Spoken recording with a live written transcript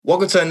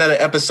Welcome to another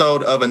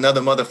episode of another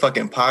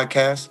motherfucking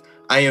podcast.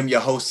 I am your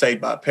host, Saved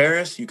by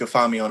Paris. You can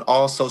find me on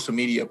all social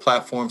media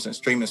platforms and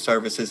streaming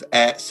services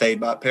at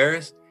Saved by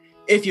Paris.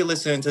 If you're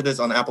listening to this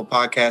on Apple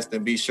Podcasts,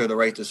 then be sure to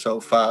rate the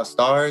show 5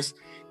 stars.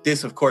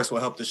 This, of course,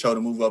 will help the show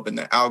to move up in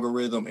the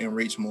algorithm and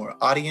reach more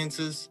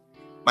audiences.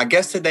 My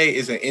guest today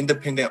is an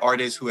independent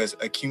artist who has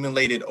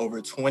accumulated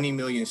over 20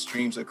 million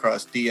streams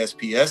across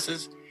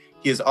DSPSs.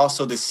 He is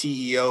also the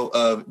CEO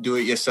of Do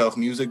It Yourself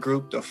Music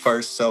Group, the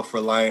first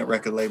self-reliant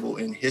record label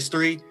in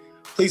history.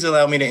 Please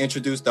allow me to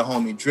introduce the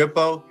homie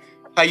Drippo.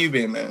 How you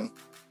been, man?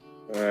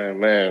 All right,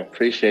 man.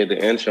 Appreciate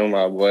the intro,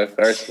 my boy.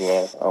 First of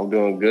all, I'm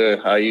doing good.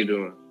 How you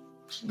doing?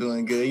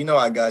 Doing good. You know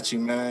I got you,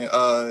 man.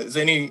 Is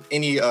there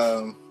any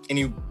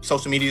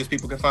social medias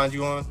people can find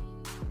you on?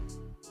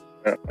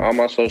 All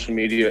my social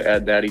media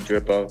at Daddy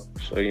Drippo.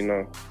 So,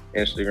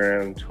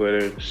 Instagram,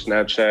 Twitter,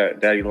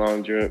 Snapchat, Daddy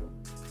Long Drip.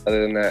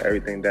 Other than that,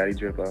 everything Daddy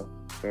Drippo.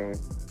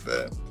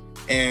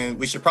 And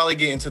we should probably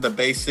get into the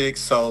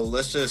basics. So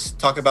let's just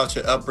talk about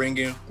your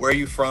upbringing. Where are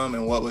you from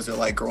and what was it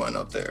like growing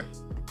up there?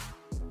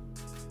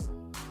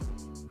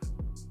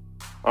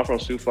 I'm from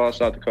Sioux Falls,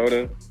 South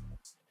Dakota.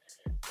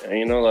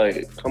 And,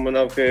 coming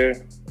up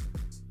here,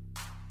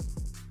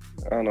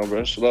 I don't know,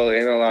 bro, slowly,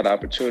 ain't a lot of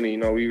opportunity.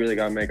 We really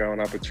got to make our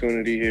own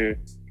opportunity here.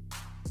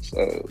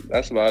 So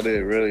that's about it,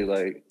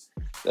 really.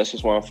 That's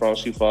just where I'm from,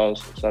 Sioux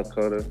Falls, South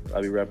Dakota.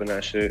 I be repping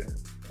that shit.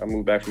 I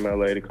moved back from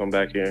LA to come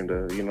back here and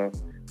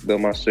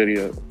build my city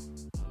up.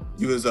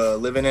 You was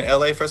living in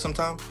LA for some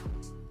time?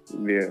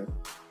 Yeah.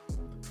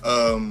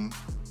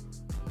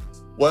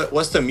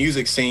 What's the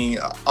music scene?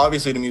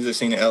 Obviously, the music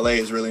scene in LA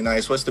is really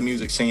nice. What's the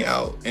music scene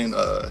out in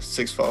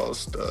Sioux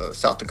Falls,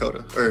 South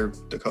Dakota or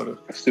Dakota?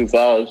 Sioux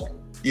Falls.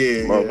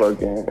 Yeah.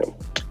 Motherfucking.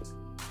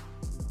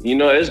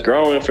 It's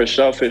growing for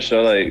sure. There's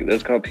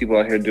a couple people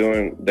out here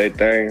doing their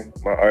thing.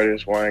 My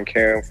artist, Ryan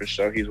Karen, for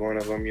sure, he's one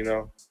of them,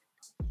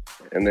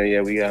 And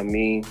then, we got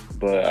me.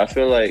 But I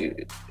feel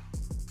like,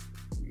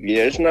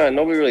 it's not,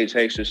 nobody really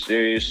takes it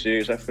serious.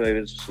 I feel like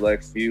it's a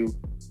select few.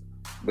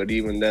 But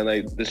even then,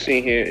 the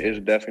scene here is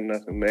definitely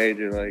nothing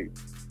major.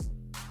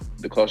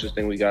 The closest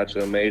thing we got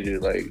to a major,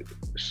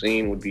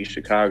 scene would be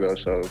Chicago.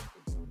 So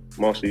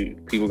mostly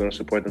people going to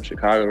support them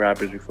Chicago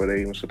rappers before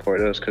they even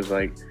support us. Because,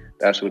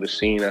 that's what the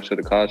scene, that's what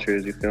the culture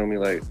is, you feel me?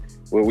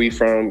 Where we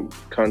from,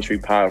 country,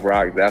 pop,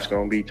 rock, that's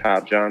going to be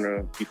top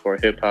genre before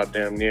hip-hop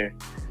damn near.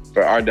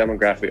 For our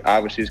demographic,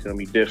 obviously it's going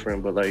to be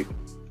different, but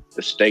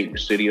the state, the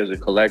city as a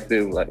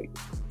collective,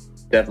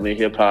 definitely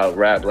hip-hop,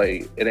 rap,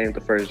 it ain't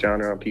the first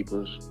genre on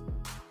people's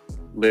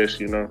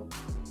list,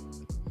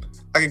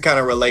 I can kind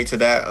of relate to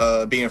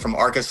that. Being from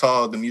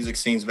Arkansas, the music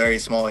scene's very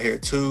small here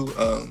too.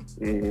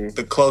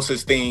 The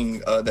closest thing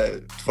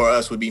that for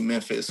us would be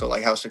Memphis, so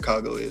how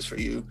Chicago is for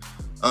you.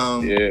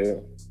 Yeah.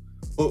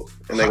 Well,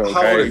 how old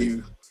are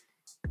you?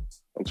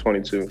 I'm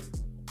 22.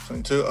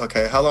 22?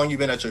 Okay. How long you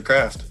been at your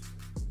craft?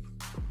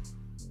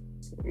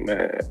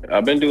 Man,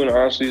 I've been doing it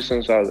honestly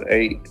since I was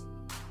 8.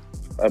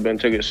 I've been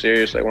took it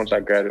serious once I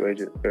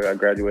graduated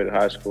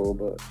high school,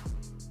 but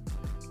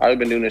I've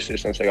been doing this shit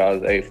since I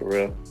was 8 for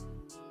real.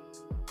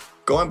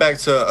 Going back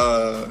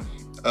to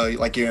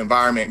your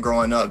environment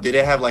growing up, did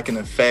it have an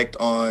effect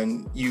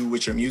on you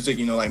with your music?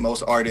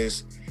 Most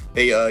artists,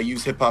 they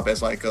use hip hop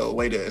as a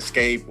way to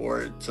escape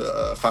or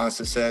to find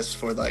success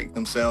for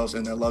themselves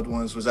and their loved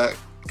ones. Was that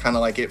kind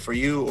of it for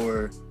you,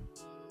 or?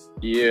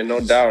 Yeah, no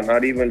doubt.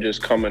 Not even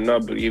just coming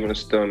up, but even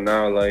still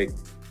now, I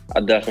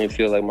definitely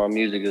feel like my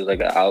music is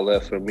an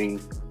outlet for me,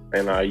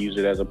 and I use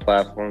it as a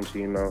platform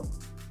to,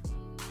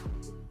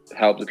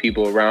 help the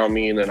people around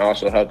me, and then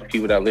also help the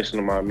people that listen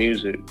to my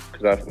music,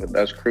 because I feel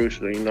that's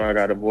crucial. I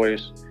got a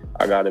voice,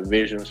 I got a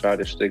vision, so I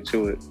just stick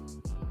to it.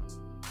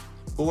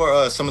 Who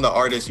are some of the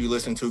artists you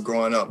listened to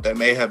growing up that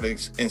may have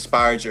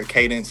inspired your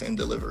cadence and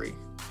delivery?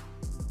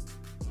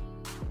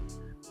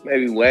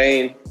 Maybe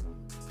Wayne.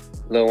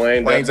 Lil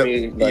Wayne. Wayne's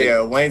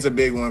Wayne's a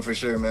big one for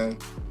sure, man.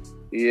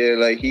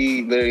 Yeah,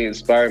 he literally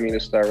inspired me to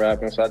start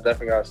rapping, so I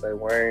definitely gotta say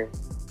Wayne.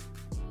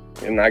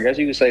 And I guess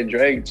you could say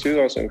Drake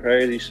too on some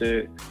crazy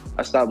shit.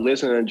 I stopped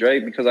listening to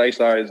Drake because I used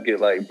to always get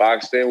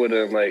boxed in with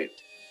him. When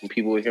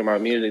people would hear my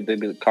music, they'd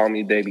be calling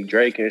me Baby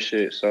Drake and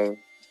shit. So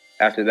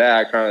after that,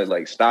 I kind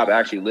of stopped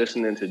actually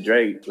listening to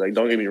Drake.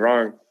 Don't get me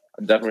wrong,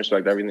 I definitely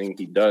respect everything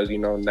he does,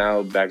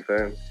 now, back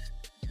then.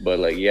 But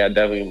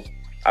definitely,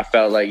 I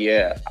felt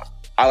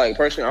I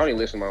personally, I only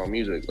listen to my own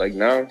music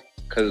now,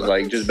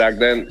 because just back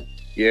then,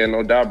 yeah,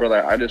 no doubt, bro.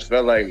 I just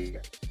felt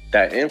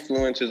that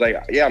influence is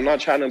I'm not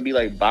trying to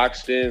be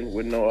boxed in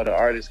with no other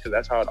artists, because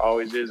that's how it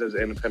always is as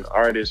an independent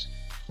artist.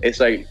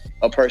 It's a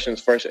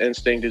person's first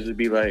instinct is to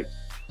be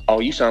oh,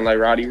 you sound like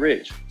Roddy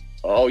Ricch.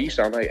 Oh, you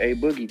sound like A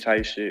Boogie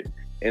type shit.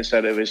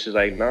 Instead of it's just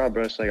nah,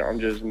 bro, it's I'm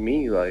just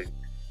me.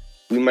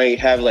 We might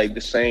have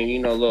the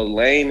same, little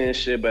lane and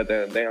shit, but at the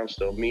end of the day, I'm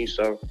still me.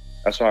 So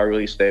that's why I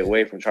really stay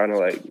away from trying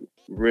to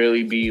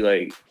really be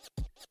I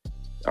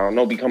don't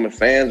know, becoming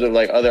fans of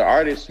other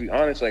artists. To be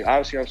honest,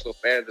 obviously I'm still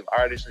fans of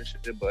artists and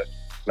shit, but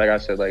like I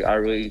said,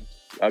 I'll be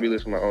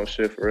listening to my own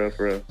shit for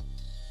real.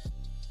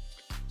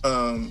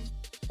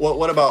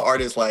 What about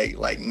artists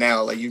like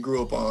now? Like you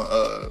grew up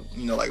on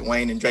like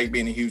Wayne and Drake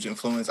being a huge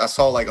influence. I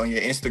saw like on your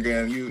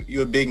Instagram,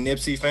 you a big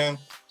Nipsey fan?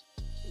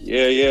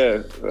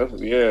 Yeah. That's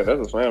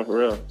a fan for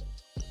real.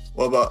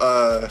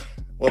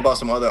 What about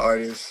some other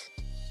artists?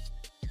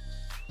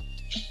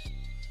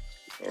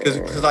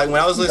 Because like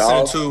when I was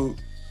listening to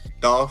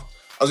Dolph,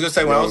 I was gonna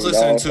say when I was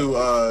listening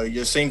to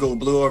your single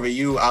 "Blue Over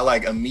You," I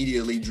like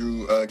immediately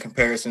drew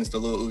comparisons to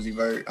Lil Uzi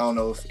Vert. I don't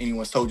know if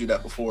anyone's told you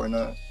that before or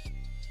not.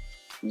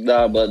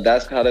 Nah, but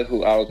that's kind of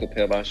who I would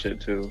compare my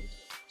shit to.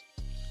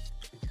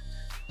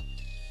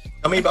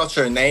 Tell me about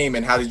your name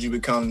and how did you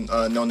become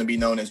known to be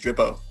known as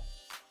Drippo?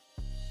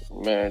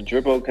 Man,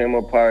 Drippo came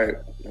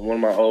apart. One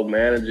of my old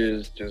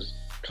managers just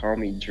called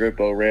me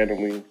Drippo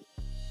randomly.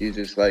 He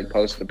just like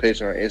posted a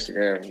picture on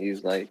Instagram.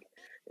 He's like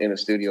in the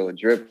studio with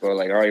Drippo.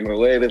 Like, I don't even know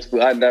where this.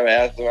 I never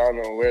asked him. I don't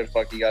know where the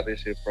fuck he got this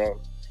shit from.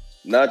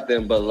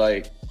 Nothing, but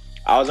like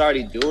I was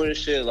already doing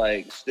shit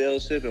like still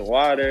sipping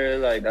water.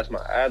 Like that's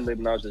my ad lib,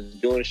 and I was just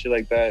doing shit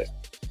like that.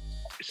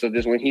 So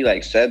just when he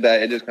like said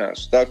that, it just kind of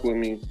stuck with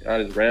me.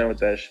 I just ran with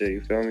that shit.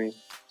 You feel me?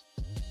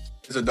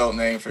 It's a dope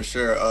name for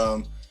sure.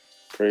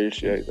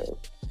 Appreciate that.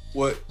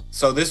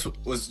 So this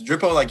was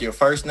Drippo like your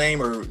first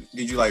name, or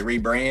did you like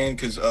rebrand?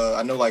 Because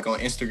I know like on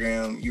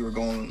Instagram you were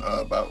going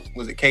about,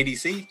 was it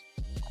KDC?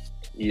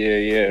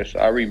 Yeah. So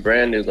I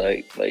rebranded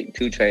like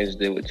 2 Chainz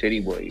did with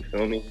Titty Boy. You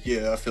feel me?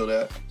 Yeah, I feel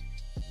that.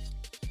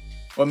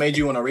 What made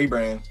you want to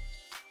rebrand?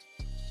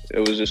 It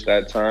was just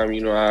that time,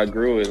 you know, how I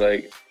grew it.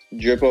 Like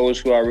Drippo was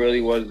who I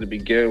really was to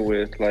begin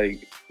with.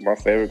 Like my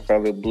favorite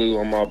color, blue.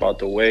 I'm all about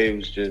the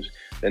waves. Just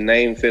the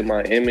name fit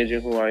my image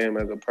and who I am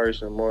as a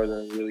person more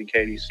than really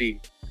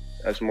KDC.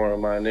 That's more of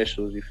my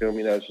initials. You feel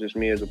me? That's just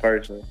me as a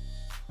person.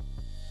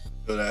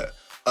 Feel that.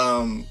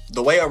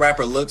 The way a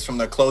rapper looks, from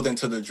their clothing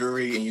to the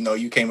jewelry, and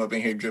you came up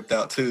in here dripped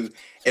out too,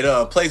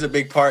 it plays a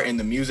big part in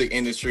the music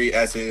industry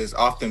as it is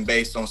often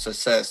based on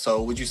success.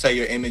 So would you say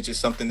your image is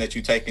something that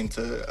you take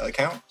into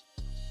account?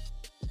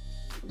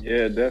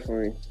 Yeah,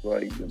 definitely.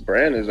 Like the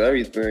brand is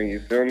everything. You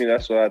feel me?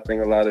 That's what I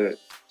think a lot of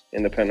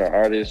independent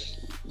artists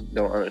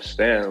don't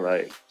understand.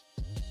 Like,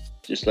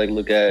 just like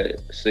look at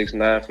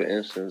 6ix9ine, for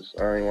instance.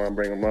 I don't even want to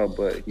bring him up,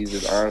 but he's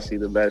just honestly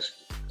the best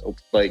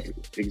like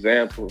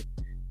example.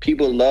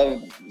 People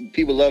love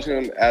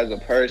him as a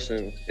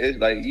person. It's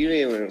like you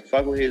didn't even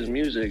fuck with his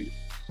music,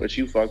 but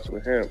you fucked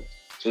with him.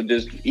 So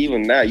just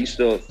even that, you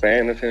still a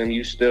fan of him.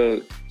 You still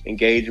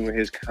engaging with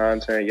his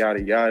content,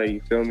 yada yada.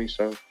 You feel me?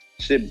 So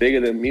shit bigger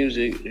than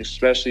music,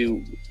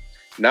 especially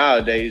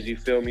nowadays. You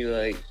feel me?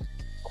 Like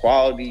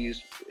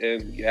qualities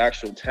and your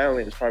actual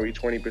talent is probably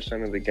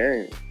 20% of the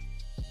game.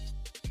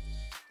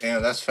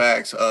 Damn, that's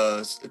facts.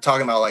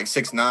 Talking about like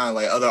 6ix9ine,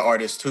 like other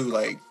artists too,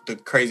 like the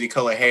crazy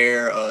color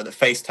hair, the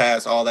face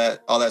tats, all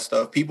that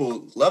stuff.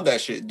 People love that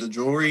shit. The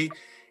jewelry,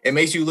 it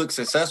makes you look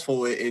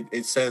successful.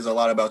 It says a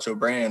lot about your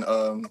brand.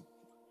 And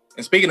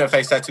speaking of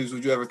face tattoos,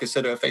 would you ever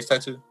consider a face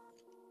tattoo?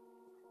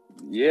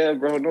 Yeah,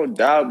 bro, no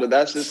doubt. But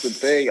that's just the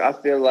thing. I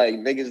feel like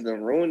niggas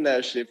done ruined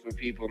that shit for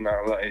people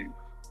now. Like,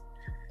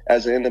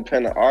 as an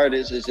independent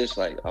artist, it's just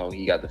like, oh,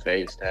 he got the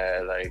face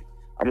tat. Like,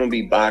 I'm gonna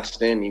be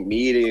boxed in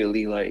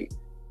immediately. Like,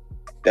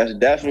 that's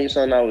definitely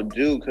something I would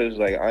do because,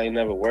 like, I ain't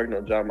never worked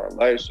no job in my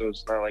life, so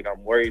it's not like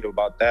I'm worried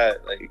about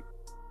that. Like,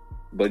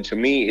 but to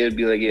me, it'd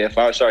be like, yeah, if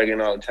I started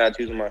getting all the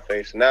tattoos on my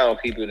face now,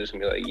 people just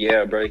gonna be like,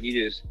 yeah, bro, he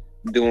just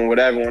doing what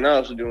everyone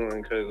else is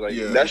doing because, like,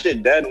 that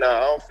shit dead now. I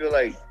don't feel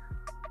like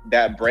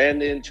that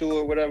branding tour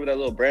or whatever, that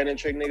little branding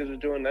trick niggas was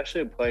doing, that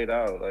shit played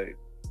out. Like,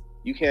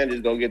 you can't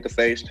just go get the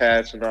face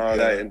tats and all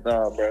that. And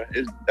nah, bro,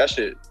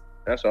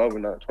 that's over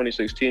now,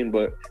 2016.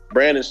 But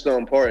branding's still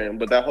important.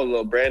 But that whole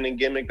little branding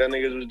gimmick that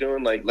niggas was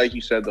doing, like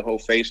you said, the whole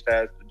face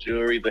tats, the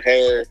jewelry, the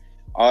hair,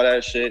 all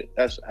that shit,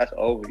 that's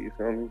over. You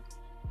feel me?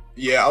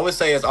 Yeah, I would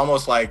say it's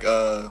almost like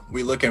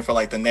we're looking for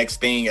like the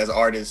next thing as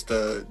artists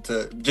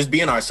to just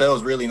being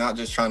ourselves, really, not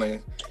just trying to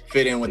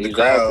fit in with the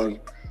crowd.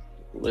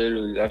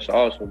 Literally, that's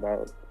all it's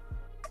about.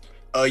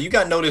 You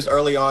got noticed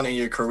early on in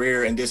your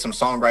career and did some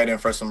songwriting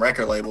for some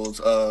record labels.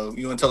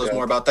 You want to tell us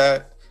more about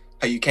that?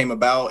 How you came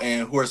about,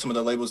 and who are some of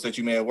the labels that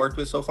you may have worked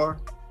with so far?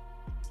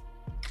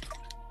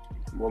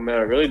 Well, man,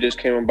 it really just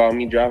came about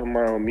me dropping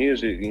my own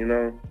music, you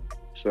know?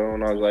 So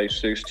when I was like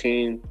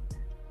 16,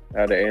 I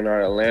had an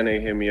A&R Atlanta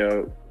hit me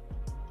up,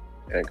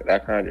 and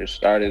that kind of just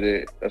started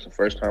it. That's the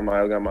first time I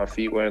ever got my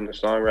feet wet in the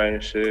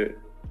songwriting shit.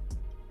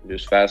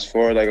 Just fast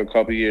forward like a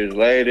couple years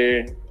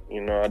later,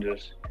 you know, I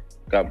just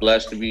got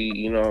blessed to be,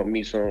 you know,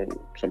 meet some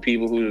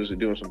people who was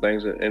doing some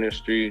things in the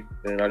industry,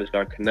 and I just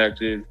got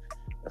connected.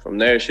 And from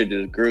there, shit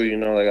just grew, you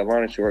know, like I've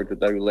honestly worked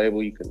with every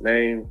label you could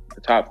name,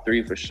 the top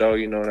 3 for sure,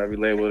 you know, and every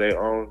label they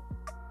own.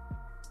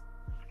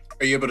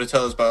 Are you able to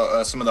tell us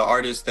about some of the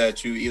artists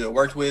that you either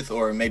worked with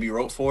or maybe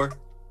wrote for?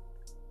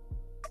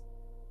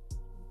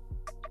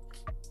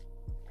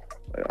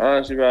 Like,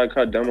 honestly, bro, I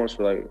cut demos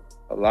for like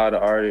a lot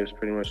of artists,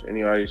 pretty much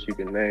any artist you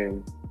can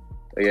name.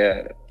 But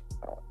yeah,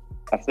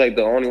 I feel like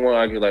the only one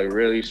I could like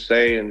really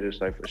say and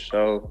just like for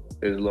sure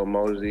is Lil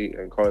Mosey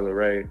and Coi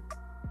Leray.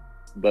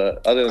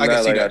 But other than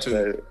that, like I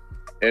said,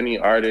 any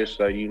artist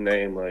that you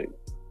name, like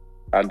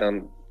I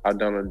done a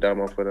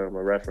demo for them,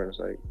 a reference,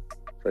 like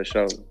for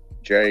sure.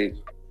 Drake,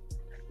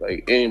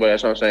 like anybody,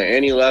 that's what I'm saying.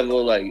 Any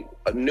level, like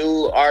a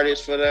new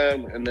artist for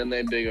them, and then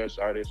they big us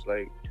artists,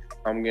 like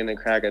I'm getting a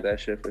crack at that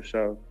shit for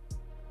sure.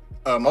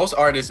 Most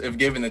artists, if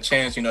given the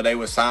chance, you know, they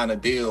would sign a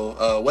deal.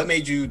 What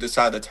made you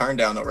decide to turn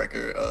down a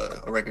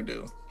record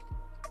deal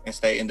and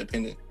stay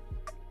independent?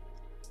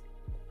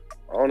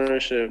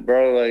 Ownership,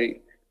 bro.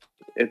 Like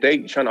if they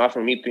trying to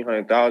offer me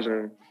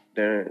 300,000,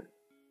 then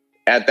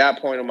at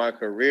that point in my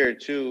career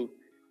too,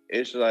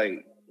 it's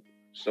like,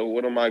 so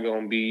what am I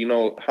gonna be? You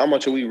know, how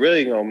much are we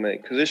really gonna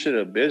make? Because this shit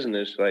a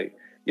business. Like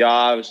y'all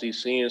obviously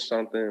seeing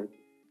something,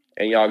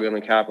 and y'all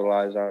gonna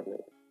capitalize on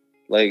it.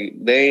 Like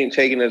they ain't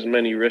taking as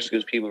many risks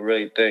as people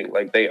really think.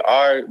 Like they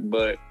are,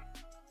 but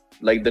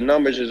like the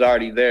numbers is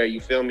already there. You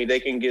feel me? They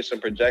can get some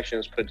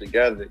projections put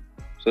together.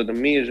 So to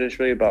me, it's just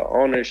really about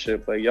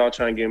ownership. Like y'all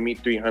trying to give me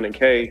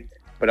 300K,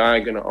 but I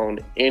ain't gonna own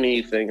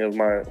anything of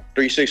my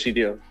 360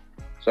 deal.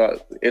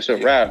 So it's a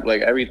wrap.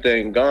 Like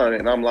everything gone,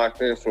 and I'm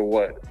locked in for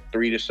what,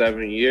 3 to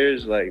 7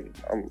 years. Like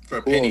I'm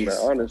For cool on that,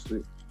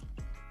 honestly.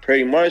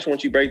 Pretty much,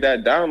 once you break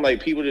that down,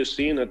 like people just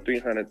seeing the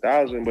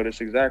 300,000, but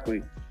it's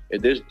exactly.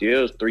 If this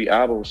deal's 3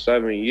 albums,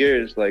 7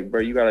 years, like,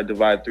 bro, you gotta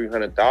divide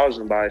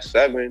 300,000 by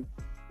 7.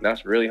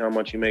 That's really how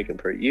much you're making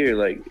per year.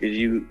 Like, is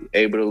you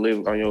able to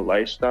live on your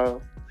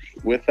lifestyle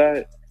with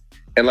that?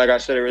 And like I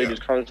said, it really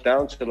just comes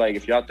down to like,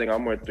 if y'all think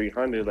I'm worth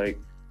 300, like,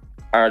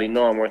 I already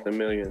know I'm worth $1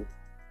 million.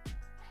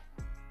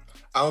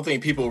 I don't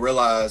think people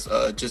realize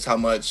just how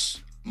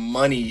much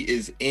money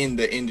is in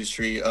the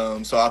industry.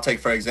 So I'll take,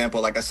 for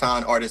example, like a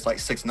signed artist like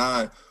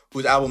 6ix9ine,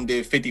 whose album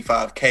did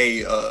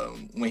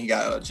 55K when he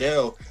got out of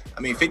jail. I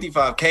mean,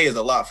 55K is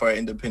a lot for an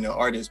independent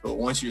artist, but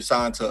once you're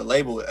signed to a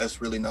label, that's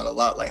really not a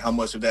lot. Like, how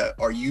much of that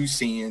are you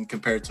seeing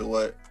compared to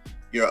what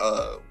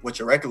your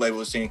record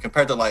label is seeing?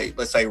 Compared to, like,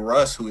 let's say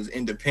Russ, who is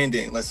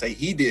independent, let's say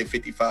he did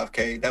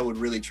 55K, that would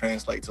really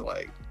translate to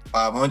like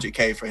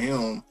 500K for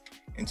him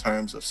in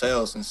terms of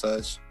sales and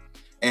such.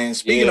 And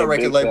speaking of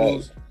record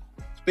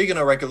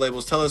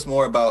labels, tell us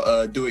more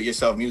about Do It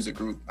Yourself Music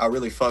Group. I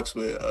really fucks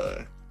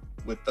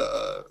with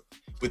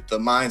the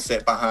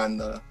mindset behind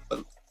the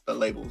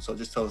label. So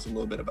just tell us a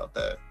little bit about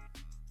that.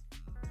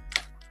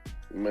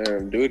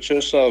 Man, Do It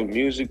Yourself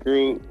Music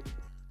Group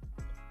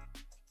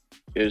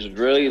is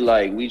really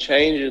like we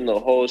changing the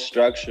whole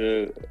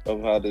structure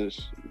of how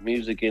this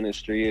music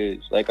industry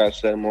is. Like I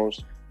said,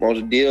 most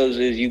deals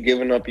is you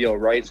giving up your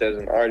rights as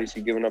an artist,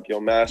 you giving up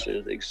your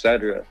masters,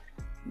 etc.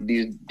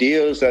 These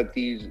deals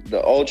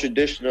the old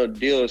traditional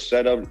deals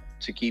set up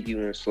to keep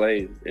you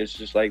enslaved. It's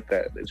just like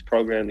that. It's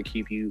programmed to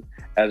keep you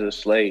as a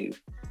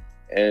slave.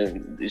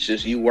 And it's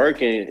just you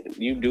working,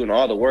 you doing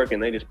all the work,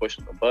 and they just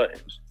pushing the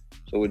buttons.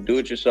 So with Do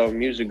It Yourself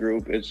Music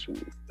Group,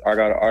 I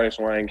got an artist,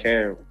 Ryan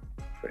Cam,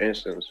 for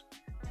instance.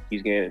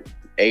 He's getting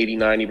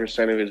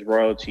 80-90% of his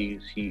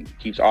royalties. He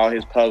keeps all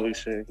his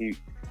publishing. He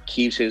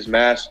keeps his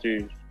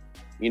masters.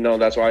 You know,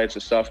 that's why it's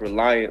a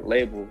self-reliant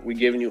label. We're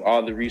giving you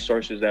all the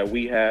resources that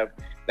we have,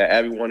 that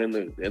everyone in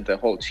the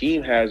whole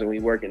team has, and we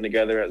working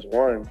together as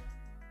one.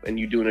 And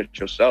you doing it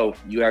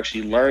yourself. You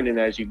actually learning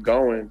as you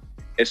going,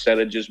 instead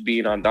of just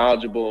being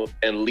unknowledgeable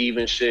and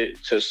leaving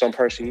shit to some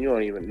person you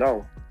don't even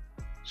know.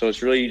 So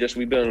it's really just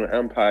we building an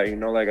empire, you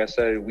know. Like I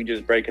said, we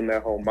just breaking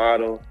that whole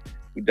model.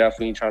 We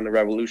definitely trying to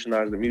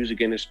revolutionize the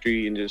music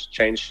industry and just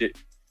change shit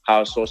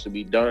how it's supposed to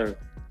be done.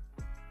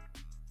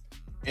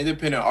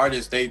 Independent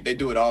artists, they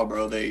do it all,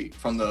 bro. They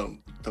from the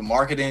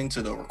marketing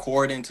to the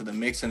recording to the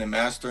mixing and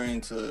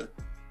mastering to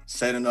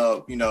setting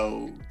up, you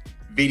know,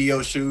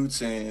 video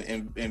shoots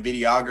and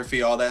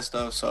videography, all that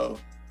stuff. So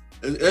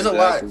there's a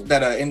lot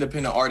that an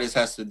independent artist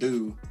has to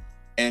do.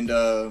 And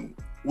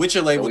with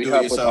your label, Do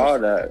It Yourself. All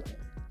that.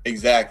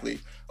 Exactly.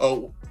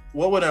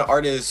 What would an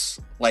artist,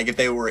 like if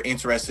they were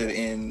interested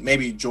in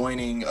maybe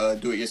joining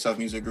Do It Yourself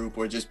Music Group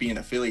or just being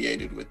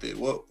affiliated with it,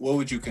 what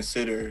would you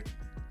consider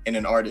in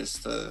an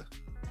artist to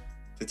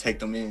take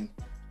them in?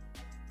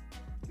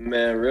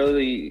 Man,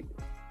 really,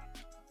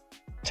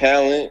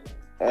 talent.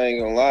 I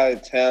ain't gonna lie,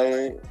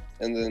 talent.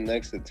 And then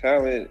next to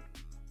talent,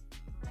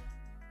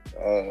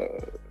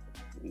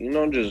 you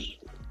know, just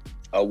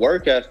a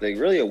work ethic,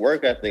 really a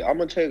work ethic. I'm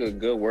gonna take a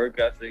good work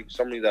ethic,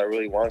 somebody that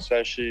really wants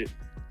that shit,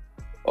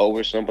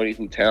 over somebody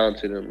who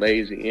talented and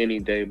lazy any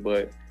day.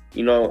 But,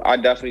 you know, I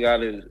definitely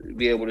gotta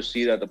be able to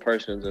see that the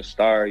person is a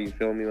star, you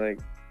feel me?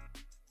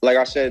 Like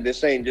I said,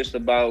 this ain't just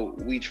about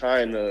we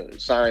trying to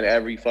sign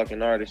every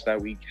fucking artist that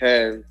we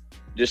can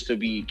just to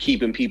be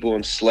keeping people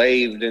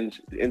enslaved and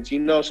you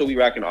know, so we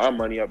racking our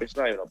money up. It's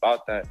not even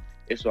about that.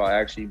 It's about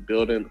actually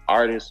building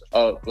artists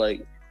up.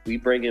 Like, we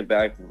bringing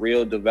back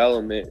real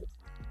development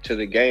to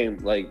the game.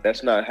 Like,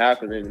 that's not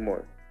happening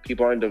anymore.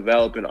 People aren't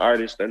developing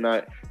artists. They're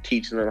not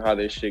teaching them how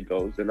this shit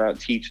goes. They're not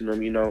teaching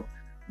them, you know,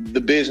 the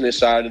business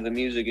side of the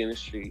music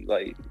industry.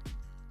 Like,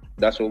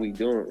 that's what we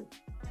doing.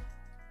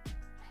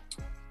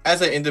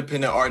 As an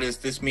independent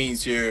artist, this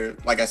means you're,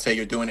 like I said,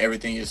 you're doing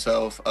everything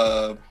yourself.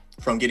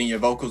 from getting your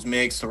vocals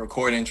mixed to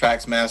recording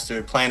tracks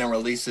mastered, planning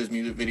releases,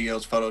 music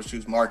videos, photo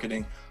shoots,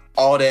 marketing,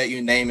 all that,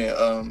 you name it.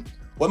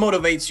 What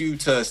motivates you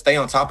to stay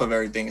on top of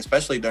everything,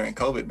 especially during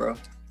COVID, bro?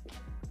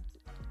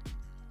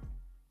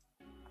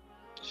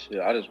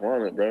 Shit, I just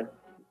want it, bro.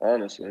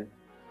 Honestly.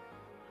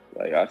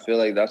 Like, I feel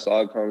like that's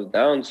all it comes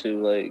down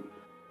to. Like,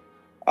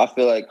 I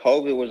feel like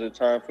COVID was a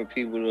time for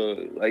people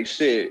to, like,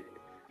 shit,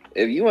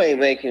 if you ain't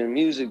making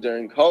music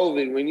during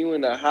COVID, when you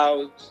in the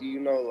house,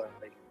 you know,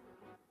 like,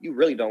 you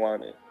really don't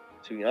want it.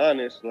 To be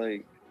honest,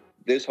 like,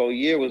 this whole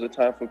year was a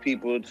time for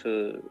people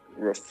to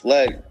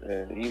reflect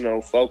and, you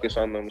know, focus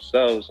on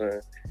themselves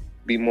and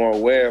be more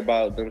aware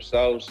about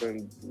themselves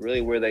and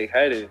really where they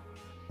headed.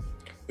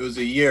 It was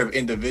a year of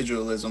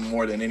individualism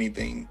more than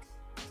anything.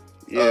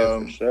 Yeah,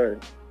 for sure.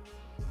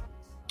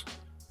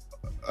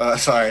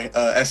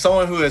 As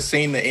someone who has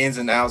seen the ins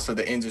and outs of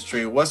the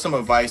industry, what's some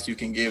advice you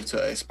can give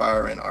to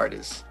aspiring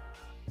artists?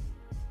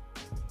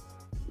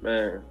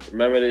 Man,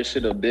 remember this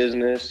shit a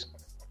business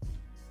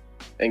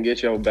and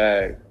get your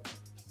bag.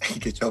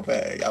 Get your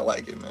bag. I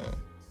like it, man.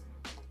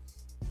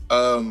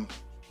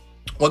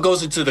 What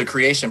goes into the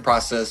creation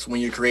process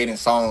when you're creating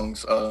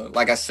songs?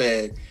 Like I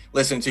said,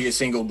 listening to your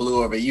single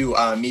Blue Over You,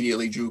 I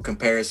immediately drew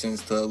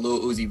comparisons to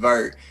Lil Uzi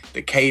Vert.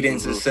 The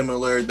cadence is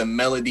similar, the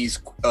melody's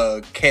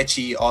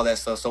catchy, all that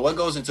stuff. So what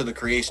goes into the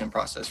creation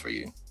process for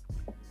you?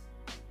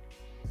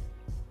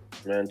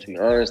 Man, to be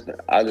honest,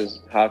 I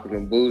just hop in the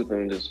booth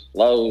and just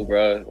flow,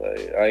 bro.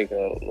 Like, I ain't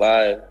gonna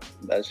lie,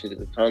 that shit is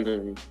a ton to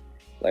me.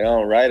 Like, I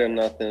don't write or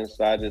nothing,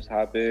 so I just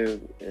hop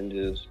in and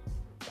just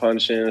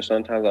punch in.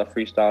 Sometimes I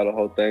freestyle the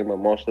whole thing, but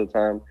most of the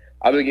time,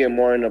 I've been getting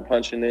more into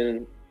punching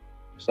in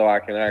so I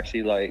can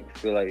actually, like,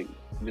 feel like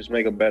just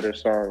make a better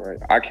song. Like,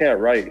 I can't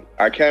write,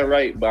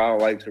 but I don't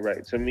like to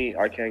write. To me,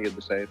 I can't get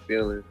the same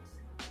feeling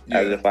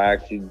as if I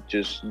actually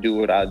just do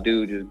what I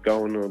do, just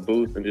go into a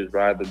booth and just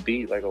ride the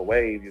beat like a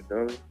wave, you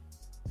know?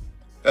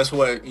 That's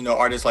what, you know,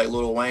 artists like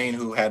Lil Wayne,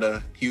 who had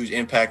a huge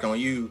impact on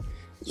you,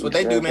 that's what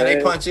they do, man.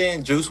 They punch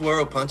in. Juice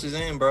WRLD punches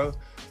in, bro.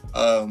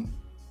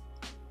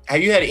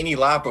 Have you had any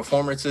live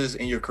performances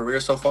in your career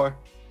so far?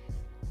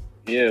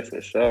 Yeah,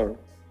 for sure.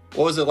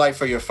 What was it like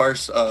for your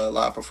first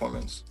live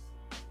performance?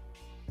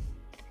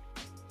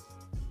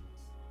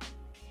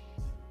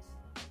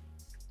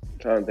 I'm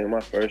trying to think of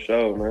my first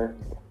show, man.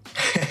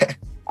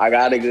 I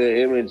got a good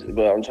image,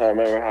 but I'm trying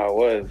to remember how it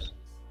was.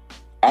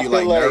 You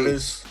like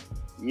nervous?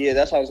 Yeah,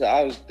 that's what I was saying.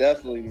 I was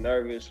definitely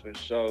nervous for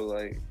sure,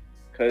 like,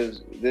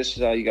 cause this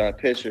is how you got to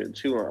picture it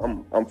too.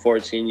 I'm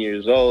 14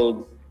 years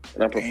old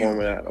and I'm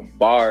performing at a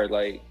bar.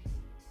 Like,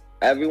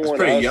 everyone that's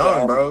pretty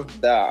young, bro.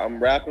 That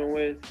I'm rapping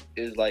with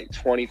is like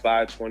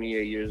 25,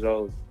 28 years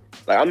old.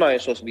 Like, I'm not even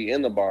supposed to be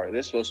in the bar.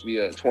 This is supposed to be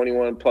a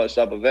 21 plus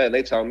up event.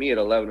 They tell me at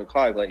 11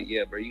 o'clock, like,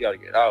 yeah, bro, you got to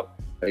get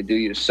out. Like, do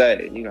your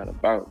set and you got to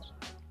bounce.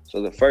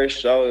 So the first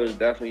show was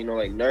definitely, you know,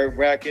 like nerve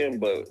wracking.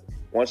 But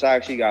once I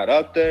actually got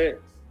up there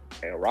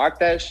and rocked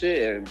that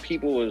shit and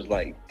people was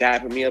like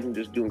dapping me up and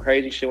just doing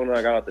crazy shit when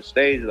I got off the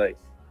stage, like,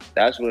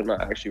 that's when I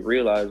actually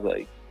realized,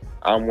 like,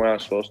 I'm where I'm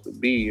supposed to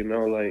be, you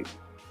know, like,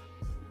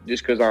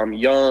 just because I'm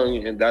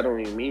young and that don't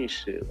even mean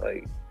shit.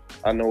 Like,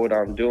 I know what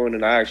I'm doing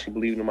and I actually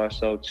believe in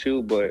myself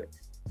too, but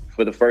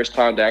for the first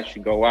time to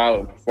actually go out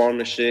and perform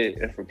the shit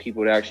and for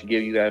people to actually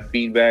give you that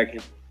feedback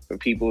and for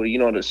people, you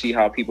know, to see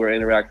how people are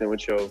interacting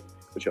with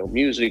your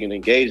music and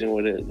engaging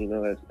with it, you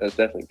know, that's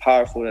definitely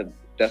powerful. That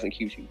definitely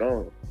keeps you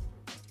going.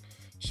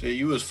 So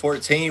you was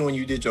 14 when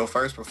you did your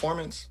first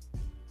performance?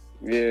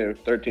 Yeah,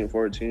 13,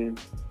 14.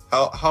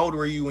 How old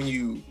were you when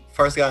you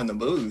first got in the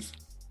booth?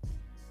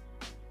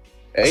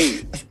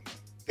 8.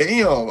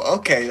 Damn,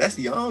 okay, that's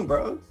young,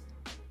 bro.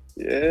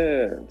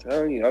 Yeah, I'm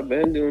telling you, I've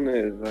been doing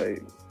this,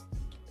 like,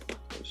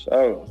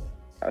 so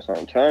that's what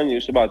I'm telling you.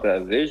 It's about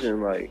that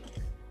vision, like,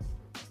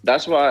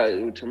 that's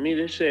why, to me,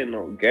 this shit ain't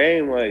no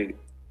game, like,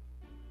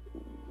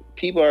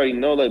 people already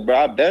know, like, bro,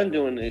 I've been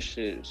doing this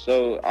shit.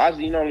 So,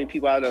 you know how many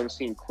people I've done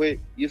seen quit,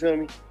 you feel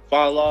me?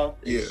 Fall off,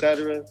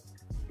 etc.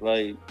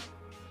 Like,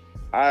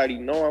 I already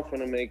know I'm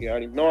gonna make it. I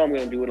already know I'm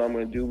gonna do what I'm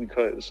gonna do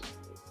because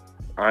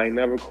I ain't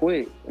never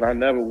quit. And I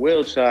never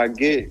will till I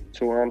get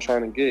to where I'm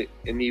trying to get.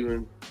 And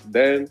even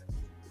then,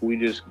 we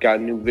just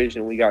got new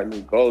vision. We got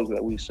new goals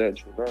that we set,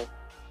 you know?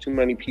 Too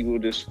many people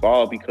just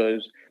fall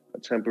because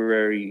of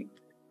temporary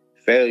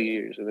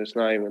failures. And it's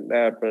not even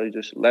that, bro. It's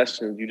just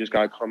lessons. You just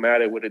gotta come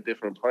at it with a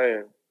different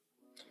plan.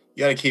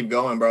 You gotta keep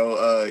going,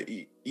 bro.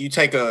 You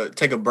take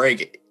a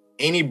break.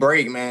 Any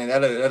break, man,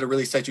 that'll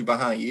really set you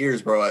behind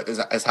years, bro.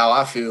 Is how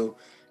I feel.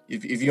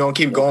 If you don't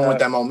keep going with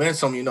that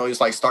momentum, you know, it's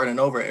like starting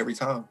over every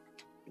time.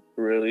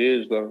 It really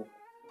is, though.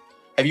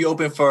 Have you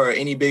opened for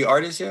any big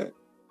artists yet?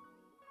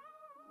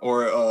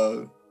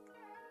 Or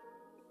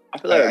I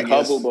feel like a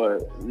couple,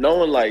 but no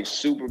one like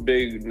super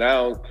big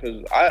now.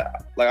 Cause I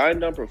ain't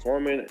done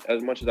performing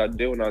as much as I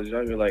did when I was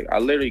younger. Like, I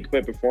literally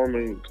quit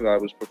performing because I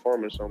was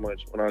performing so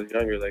much when I was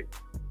younger. Like,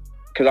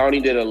 cause I only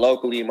did it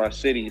locally in my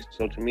city.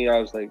 So to me, I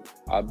was like,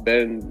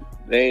 there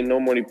ain't no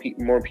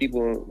more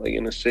people like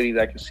in the city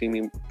that can see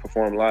me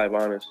perform live,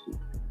 honestly.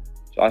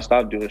 So I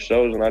stopped doing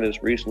shows, and I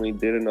just recently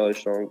did another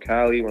show in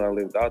Cali when I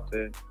lived out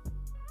there.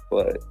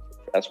 But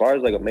as far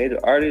as like a major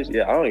artist,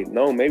 yeah, I don't even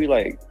know. Maybe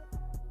like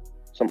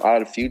some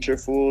Odd Future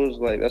fools.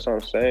 Like that's what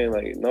I'm saying.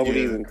 Like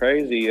nobody even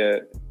crazy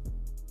yet.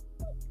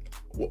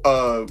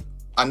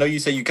 I know you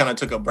say you kind of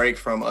took a break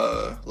from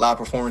live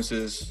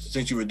performances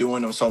since you were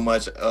doing them so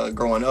much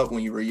growing up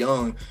when you were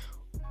young.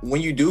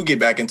 When you do get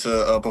back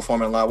into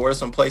performing live, where are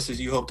some places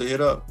you hope to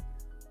hit up?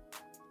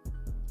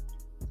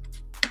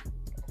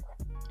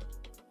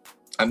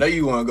 I know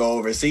you want to go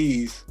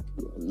overseas.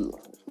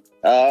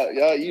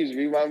 Yo, you just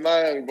read my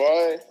mind,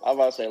 boy. I'm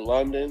about to say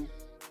London.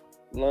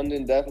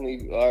 London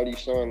definitely already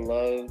showing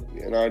love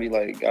and already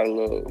like got a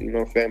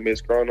little, fan base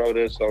growing over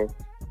there. So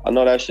I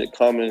know that shit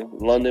coming.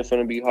 London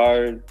finna be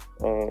hard.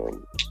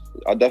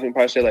 I'll definitely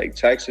probably say like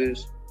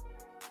Texas.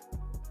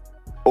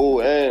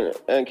 Oh,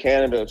 and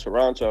Canada,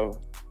 Toronto.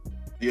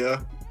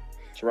 Yeah.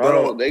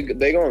 Toronto,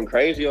 they going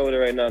crazy over there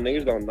right now.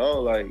 Niggas don't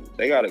know. Like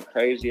they got a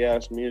crazy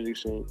ass music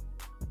scene.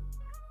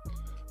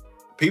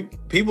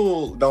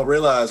 People don't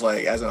realize,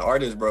 like, as an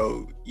artist,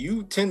 bro,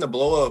 you tend to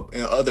blow up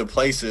in other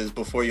places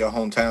before your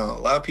hometown.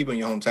 A lot of people in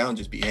your hometown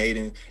just be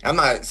hating. I'm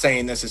not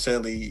saying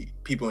necessarily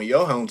people in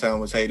your hometown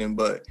was hating,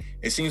 but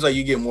it seems like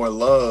you get more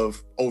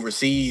love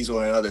overseas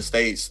or in other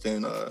states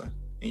than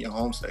in your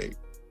home state.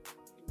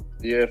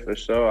 Yeah, for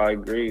sure. I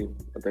agree.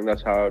 I think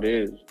that's how it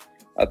is.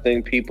 I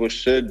think people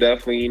should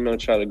definitely,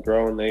 try to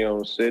grow in their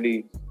own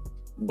city.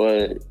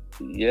 But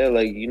yeah,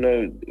 like,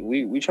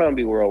 we trying to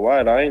be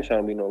worldwide. I ain't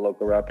trying to be no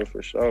local rapper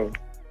for sure.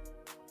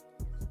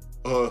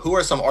 Who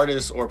are some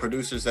artists or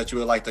producers that you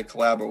would like to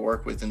collab or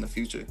work with in the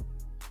future?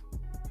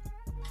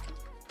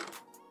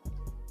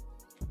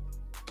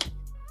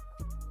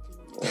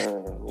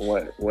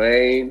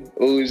 Wayne,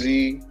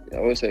 Uzi. I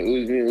would say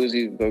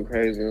Uzi go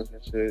crazy and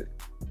some shit.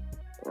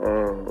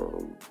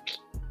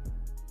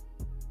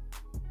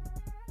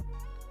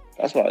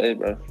 That's about it,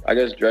 bro. I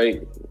guess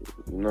Drake,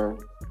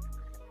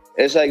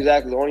 It's like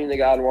exactly the only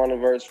nigga I'd want a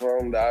verse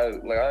from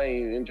that I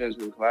ain't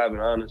interested in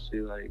collabing, honestly.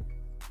 Like,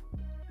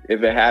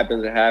 if it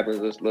happens, it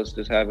happens. Let's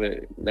just have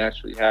it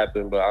naturally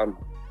happen. But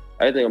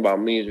everything about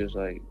me is just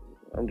like,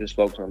 I'm just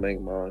focused on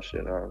making my own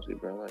shit, honestly,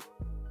 bro. Like,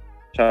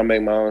 trying to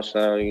make my own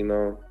sound,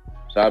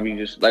 So I'll be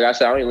just, like I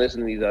said, I don't even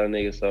listen to these other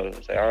niggas, so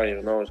it's like, I don't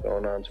even know what's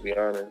going on, to be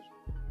honest.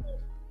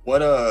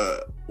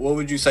 What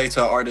would you say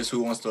to an artist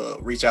who wants to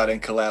reach out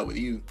and collab with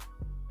you?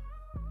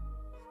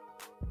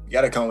 You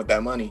gotta come with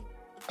that money.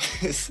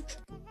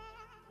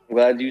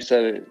 Glad you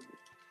said it.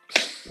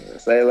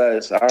 Say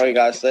less. I ain't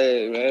gotta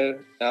say it,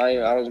 man.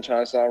 I wasn't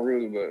trying to sound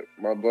rude, but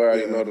my boy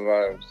already know the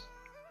vibes.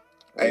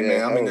 Hey,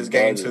 man, I'm in this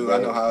game too. Bro.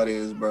 I know how it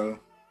is, bro.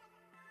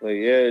 Like,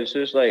 yeah, it's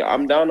just like,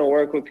 I'm down to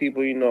work with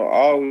people,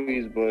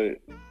 always, but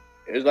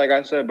it's like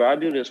I said, bro, I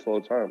do this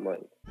full time.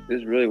 Like,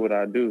 this is really what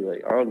I do.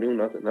 Like, I don't do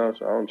nothing else.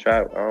 I don't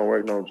travel. I don't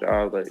work no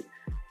jobs. Like,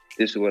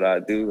 this is what I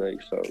do. Like,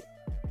 so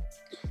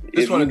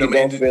if you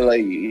don't feel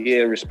like,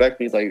 respect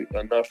me, like,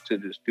 enough to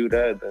just do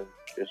that, then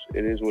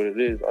it is what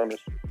it is,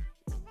 honestly.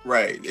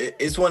 Right.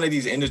 It's one of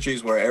these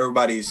industries where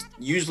everybody's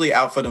usually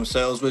out for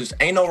themselves, which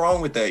ain't no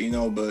wrong with that,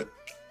 but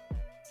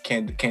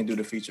can't do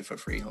the feature for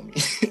free, homie.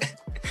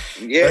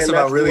 Yeah, that's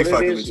about really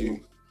fucking with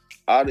you.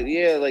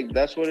 Like,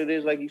 that's what it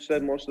is, like you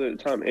said, most of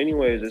the time.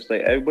 Anyways, it's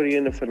like everybody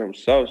in it for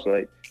themselves.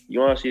 Like,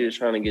 you honestly just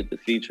trying to get the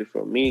feature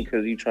from me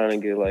because you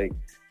trying to get, like,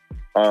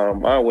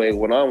 my way,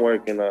 what I'm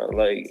working on.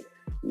 Like,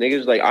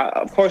 niggas, like,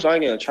 of course I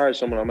ain't gonna charge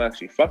someone I'm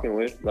actually fucking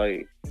with.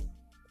 Like,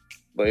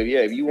 but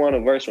if you want a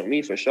verse with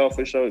me, for sure,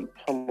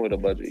 come with a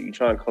budget. You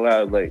trying to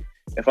collab. Like,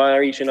 if I'm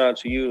reaching out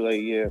to you,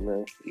 like, yeah,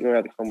 man, you don't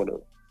have to come with a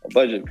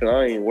budget because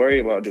I ain't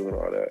worried about doing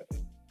all that.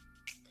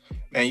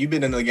 Man, you've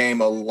been in the game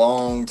a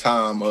long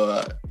time,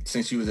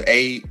 since you was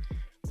 8,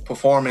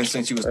 performing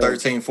since you was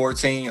 13,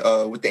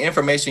 14. With the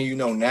information you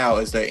know now,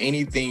 is there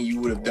anything you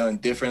would have done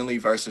differently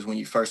versus when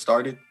you first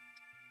started?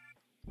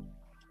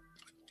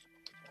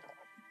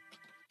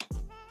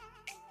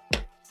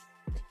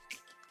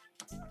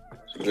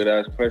 Good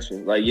ass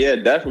question. Like, yeah,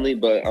 definitely,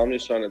 but I'm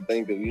just trying to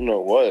think of,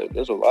 what?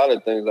 There's a lot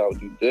of things I would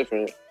do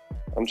different.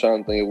 I'm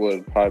trying to think it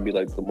would probably be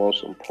like the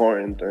most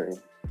important thing.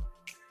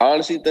 I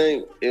honestly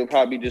think it would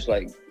probably be just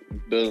like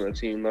building a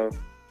team, though.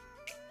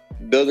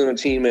 Building a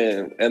team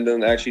and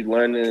then actually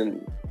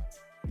learning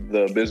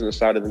the business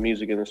side of the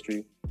music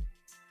industry.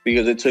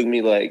 Because it took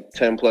me like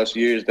 10 plus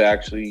years to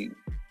actually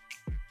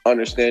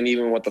understand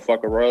even what the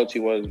fuck a royalty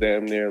was,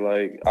 damn near.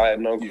 Like, I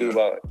had no clue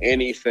about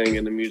anything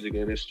in the music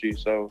industry,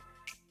 so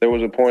there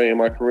was a point in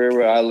my career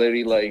where I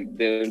literally like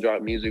didn't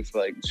drop music for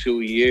like 2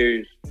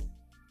 years.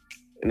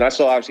 And I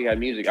still obviously had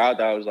music out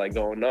that was like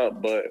going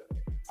up, but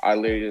I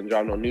literally didn't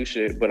drop no new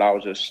shit, but I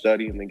was just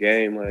studying the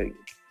game. Like,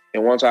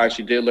 and once I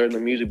actually did learn the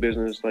music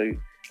business, like,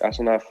 that's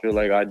when I feel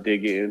like I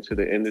did get into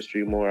the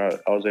industry more.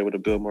 I was able to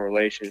build more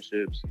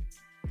relationships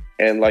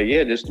and like,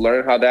 yeah, just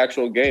learn how the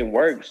actual game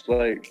works.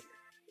 Like,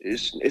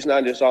 it's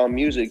not just all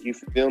music, you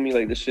feel me?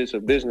 Like, this shit's a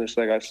business,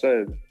 like I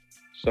said.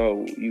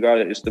 So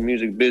it's the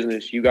music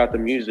business. You got the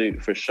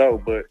music for sure,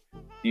 but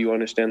you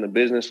understand the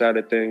business side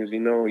of things,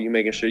 you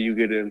making sure you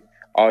get in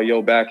all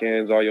your back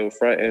ends, all your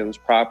front ends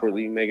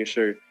properly, making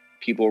sure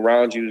people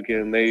around you is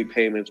getting their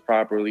payments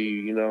properly,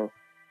 you know.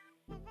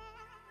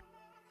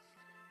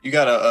 You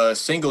got a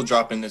single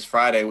dropping this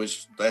Friday,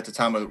 which at the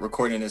time of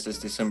recording this is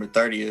December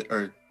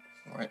 30th,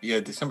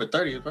 December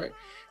 30th, right?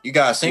 You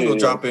got a single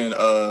dropping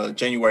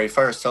January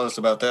 1st. Tell us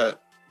about that.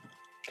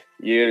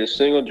 Yeah, the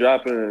single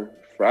dropping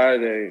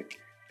Friday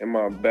in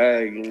my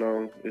bag, you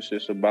know. It's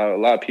just about, a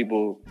lot of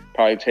people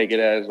probably take it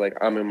as like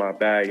I'm in my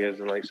bag as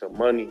in like some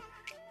money.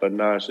 But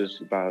now it's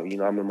just about, you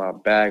know, I'm in my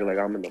bag, like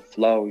I'm in the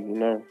flow, you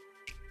know.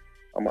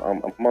 I'm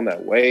on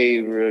that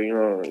wave, real, you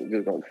know,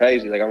 just going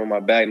crazy. Like I'm in my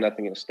bag,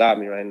 nothing can stop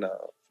me right now.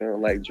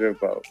 Feeling like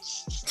Drippo.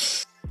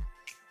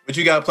 What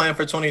you got planned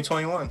for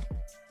 2021?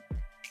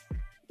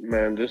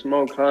 Man, just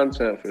more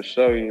content for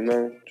sure, you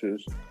know.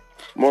 Just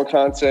more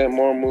content,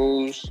 more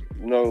moves,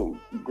 you know,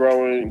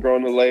 growing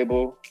the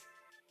label,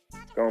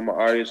 growing my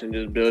artists, and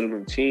just building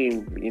a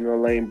team, you know,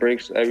 laying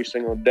bricks every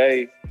single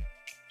day.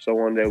 So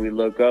one day we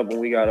look up and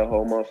we got a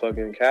whole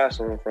motherfucking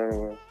castle in front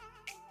of us.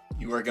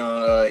 You working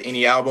on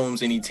any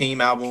albums, any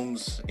team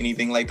albums,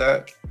 anything like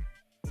that?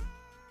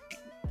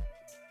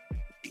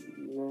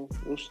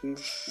 We'll see.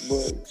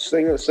 But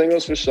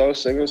singles for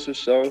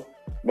sure.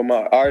 But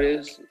my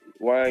artist,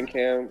 Ryan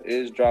Cam,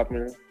 is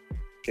dropping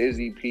his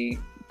EP,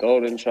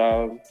 Golden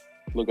Child.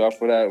 Look out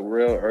for that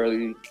real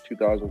early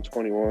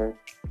 2021.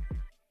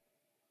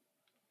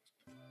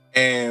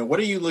 And what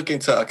are you looking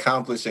to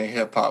accomplish in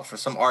hip hop? For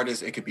some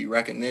artists, it could be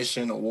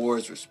recognition,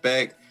 awards,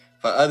 respect.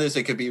 For others,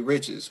 it could be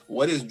riches.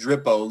 What is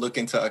Drippo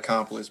looking to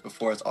accomplish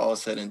before it's all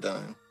said and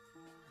done?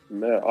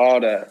 Man, all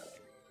that.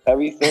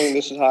 Everything,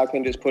 this is how I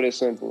can just put it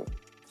simple.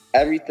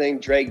 Everything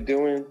Drake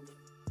doing,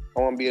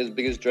 I want to be as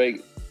big as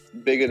Drake,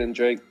 bigger than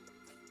Drake,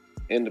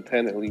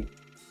 independently.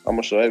 I'm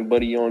going to show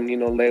everybody on, you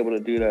know, label to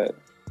do that.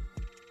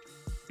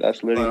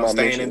 That's literally my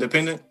staying mission.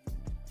 Independent?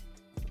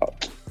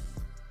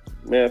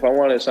 Man, if I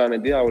wanted to sign a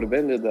deal, I would have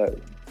been did that.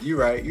 You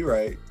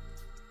right.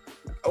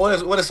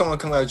 What if someone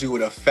comes at you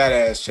with a fat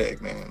ass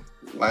check, man?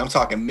 Like, I'm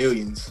talking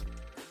millions.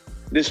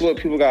 This is what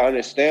people got to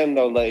understand,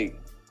 though. Like,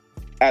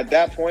 at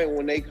that point,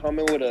 when they come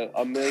in with a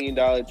 $1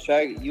 million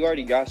check, you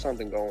already got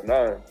something going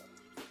on.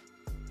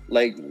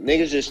 Like,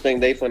 niggas just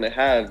think they finna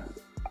have,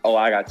 oh,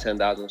 I got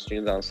 10,000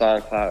 streams on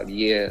SoundCloud.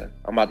 Yeah,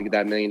 I'm about to get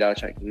that $1 million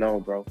check. No,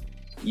 bro.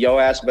 Yo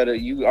ass better,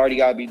 you already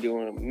got to be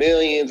doing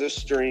millions of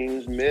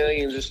streams,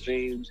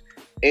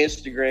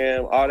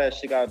 Instagram, all that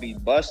shit got to be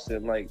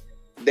busting. Like,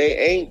 they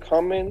ain't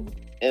coming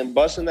and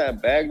busting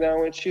that bag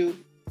down with you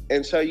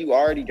until you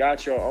already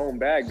got your own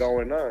bag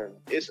going on.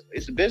 It's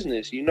a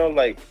business, you know.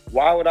 Like,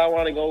 why would I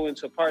want to go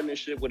into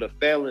partnership with a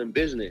failing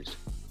business?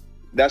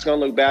 That's gonna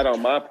look bad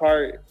on my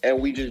part,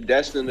 and we just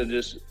destined to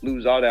just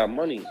lose all that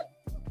money.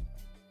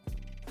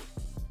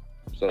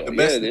 So it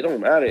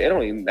don't matter. It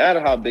don't even matter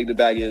how big the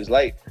bag is.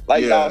 Like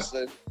y'all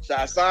said, should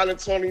I sign the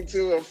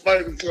 22 or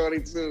fuck the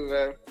 22,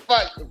 man?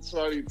 Fuck the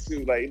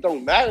 22. Like, it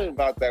don't matter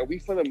about that. We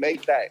finna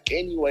make that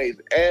anyways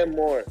and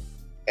more,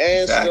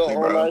 and exactly,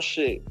 still on our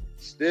shit.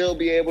 Still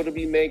be able to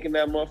be making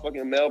that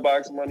motherfucking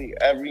mailbox money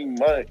every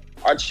month.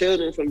 Our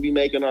children finna be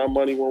making our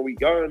money when we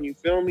gone. You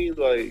feel me?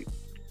 Like,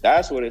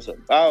 that's what it's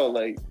about.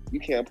 Like, you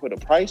can't put a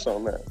price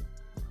on that.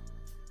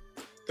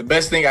 The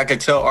best thing I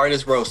could tell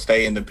artists, bro,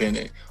 stay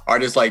independent.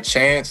 Artists like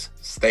Chance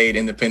stayed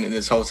independent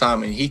this whole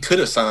time, and he could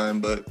have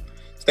signed, but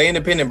stay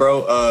independent,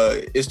 bro.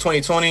 It's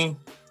 2020.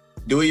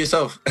 Do it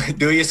yourself.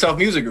 Do it yourself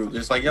music group,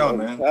 just like y'all,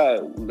 man.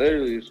 God,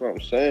 literally, that's what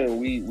I'm saying.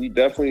 We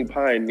definitely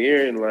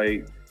pioneering.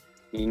 Like,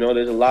 you know,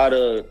 there's a lot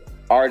of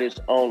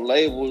artists on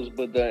labels,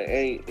 but there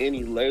ain't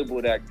any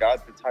label that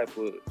got the type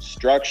of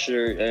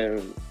structure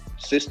and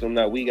system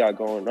that we got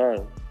going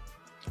on.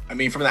 I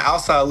mean, from the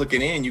outside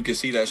looking in, you can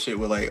see that shit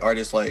with like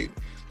artists like,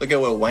 look at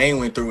what Wayne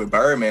went through with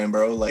Birdman,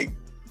 bro. Like,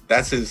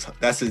 that's his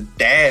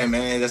dad,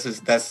 man.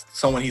 That's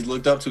someone he's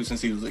looked up to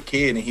since he was a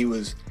kid, and he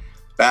was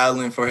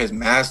battling for his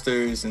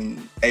masters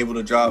and able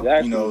to drop,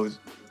 exactly. You know.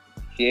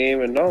 He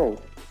ain't even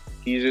know.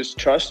 He just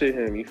trusted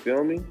him, you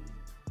feel me?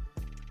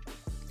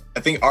 I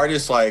think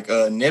artists like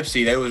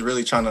Nipsey, they was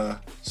really trying to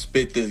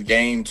spit this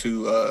game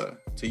to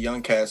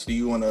young cats. Do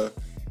you want to,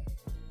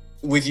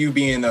 with you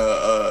being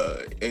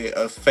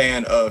a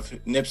fan of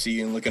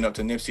Nipsey and looking up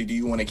to Nipsey, do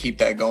you want to keep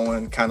that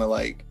going? Kind of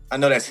like, I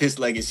know that's his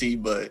legacy,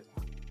 but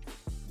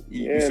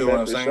you feel what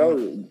I'm saying? Sure.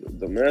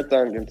 The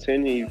marathon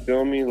continue, you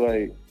feel me?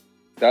 Like,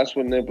 that's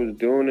what Nip was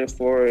doing it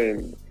for,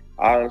 and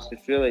I honestly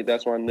feel like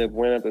that's why Nip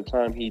went at the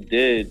time he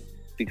did,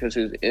 because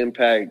his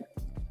impact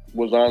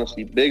was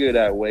honestly bigger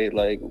that way.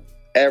 Like,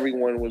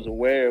 everyone was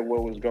aware of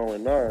what was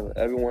going on.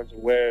 Everyone's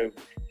aware of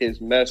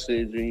his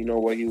message and, you know,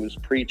 what he was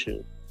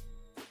preaching.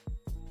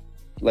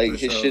 Like,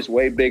 his shit's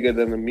way bigger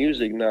than the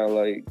music now.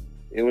 Like,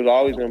 it was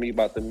always going to be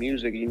about the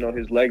music. You know,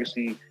 his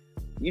legacy,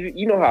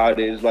 you know how it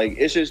is. Like,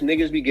 it's just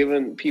niggas be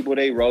giving people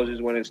they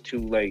roses when it's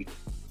too late.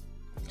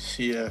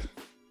 Yeah,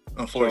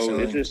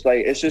 unfortunately. So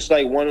it's just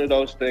like one of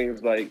those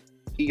things. Like,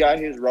 he got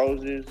his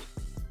roses,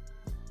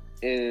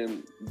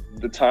 in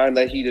the time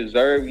that he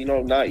deserved. You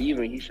know, not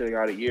even, he should have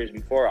got it years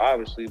before,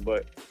 obviously,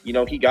 but you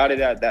know, he got it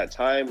at that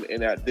time,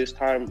 and at this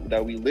time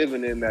that we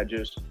living in, that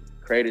just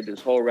created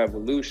this whole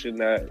revolution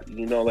that,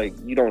 you know, like,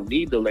 you don't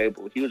need the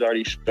label. He was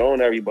already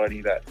showing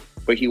everybody that,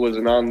 but he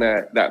wasn't on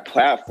that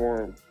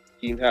platform.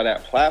 He didn't have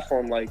that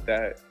platform like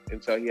that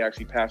until he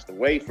actually passed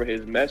away for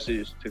his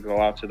message to go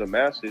out to the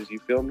masses. You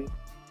feel me?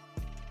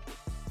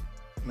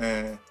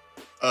 Man.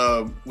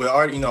 With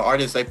art, you know,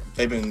 artists,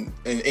 they've been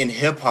in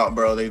hip hop,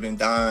 bro. They've been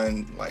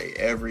dying like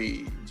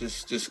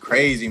just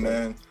crazy,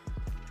 man.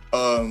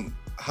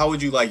 How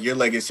would you like your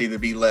legacy to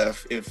be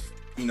left if,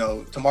 you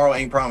know, tomorrow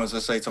ain't promised?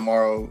 Let's say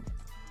tomorrow,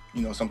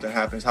 you know, something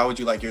happens. How would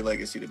you like your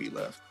legacy to be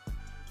left?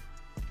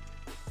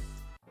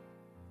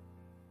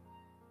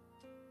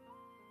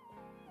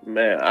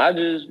 Man, I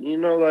just, you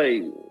know,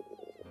 like,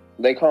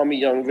 they call me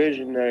Young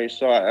Visionary,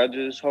 so I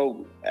just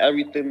hope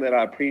everything that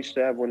I preach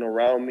to everyone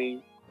around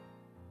me,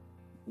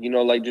 you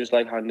know, like, just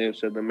like how Nip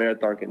said, the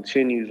marathon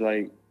continues,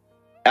 like,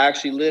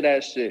 actually live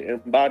that shit,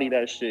 embody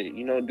that shit,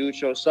 you know, do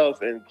it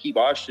yourself and keep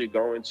our shit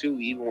going too,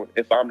 even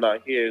if I'm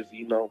not here as,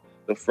 you know,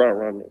 the front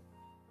runner.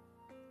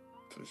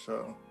 For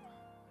sure.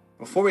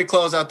 Before we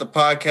close out the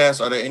podcast,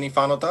 are there any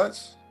final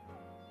thoughts?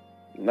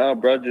 Nah,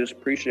 bro, just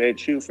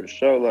appreciate you for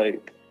sure.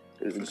 Like,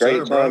 it's a great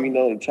time, bro. you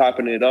know,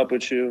 chopping it up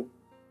with you.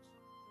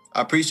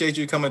 I appreciate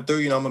you coming through.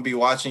 You know, I'm going to be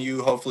watching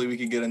you. Hopefully we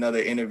can get another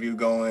interview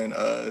going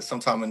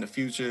sometime in the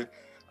future.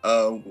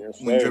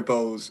 Yes, when sir.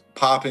 Drippo's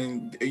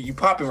popping. You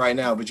popping right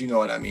now, but you know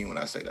what I mean when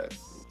I say that.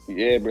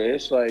 Yeah, bro,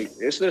 it's like,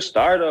 it's the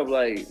startup.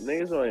 Like,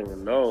 niggas don't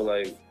even know.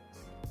 Like,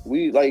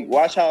 we, like,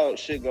 watch how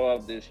shit go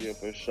up this year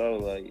for sure.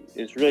 Like,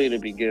 it's really the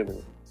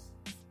beginning.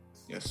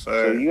 Yes,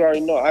 sir. So you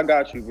already know, I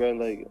got you, bro.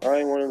 Like, I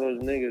ain't one of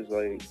those niggas,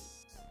 like,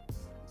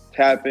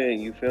 tap in,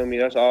 you feel me?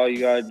 That's all you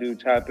gotta do,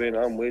 tap in.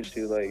 I'm with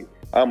you. Like,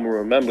 I'm gonna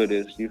remember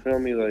this, you feel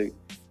me? Like,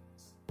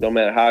 no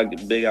matter how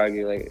big I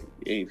get, like,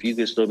 if you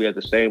could still be at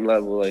the same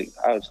level, like,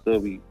 I would still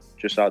be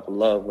just out to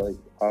love, like,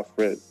 off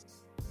rip.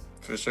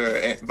 For sure.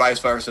 And vice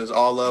versa. It's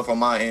all love on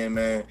my end,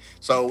 man.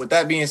 So with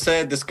that being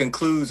said, this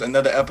concludes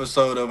another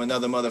episode of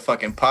another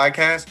motherfucking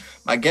podcast.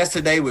 My guest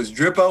today was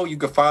Drippo. You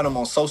can find him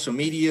on social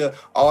media,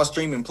 all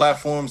streaming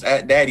platforms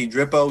at Daddy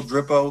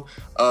Drippo,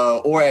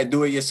 or at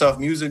Do It Yourself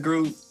Music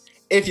Group.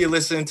 If you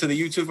listen to the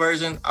YouTube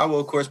version, I will,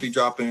 of course, be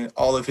dropping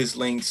all of his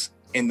links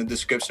in the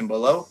description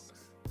below.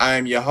 I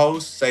am your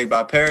host, Saved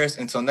by Paris.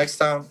 Until next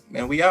time,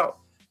 man, we out.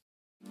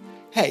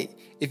 Hey,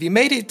 if you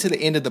made it to the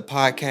end of the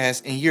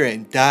podcast and you're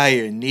in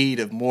dire need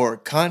of more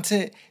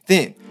content,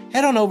 then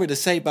head on over to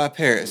Saved by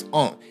Paris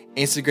on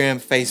Instagram,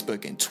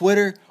 Facebook, and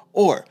Twitter,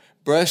 or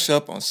brush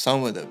up on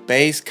some of the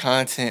bass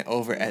content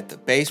over at the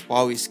Bass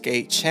While We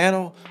Skate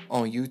channel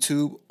on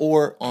YouTube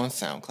or on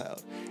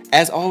SoundCloud.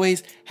 As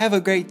always, have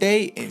a great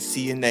day and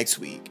see you next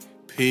week.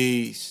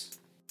 Peace.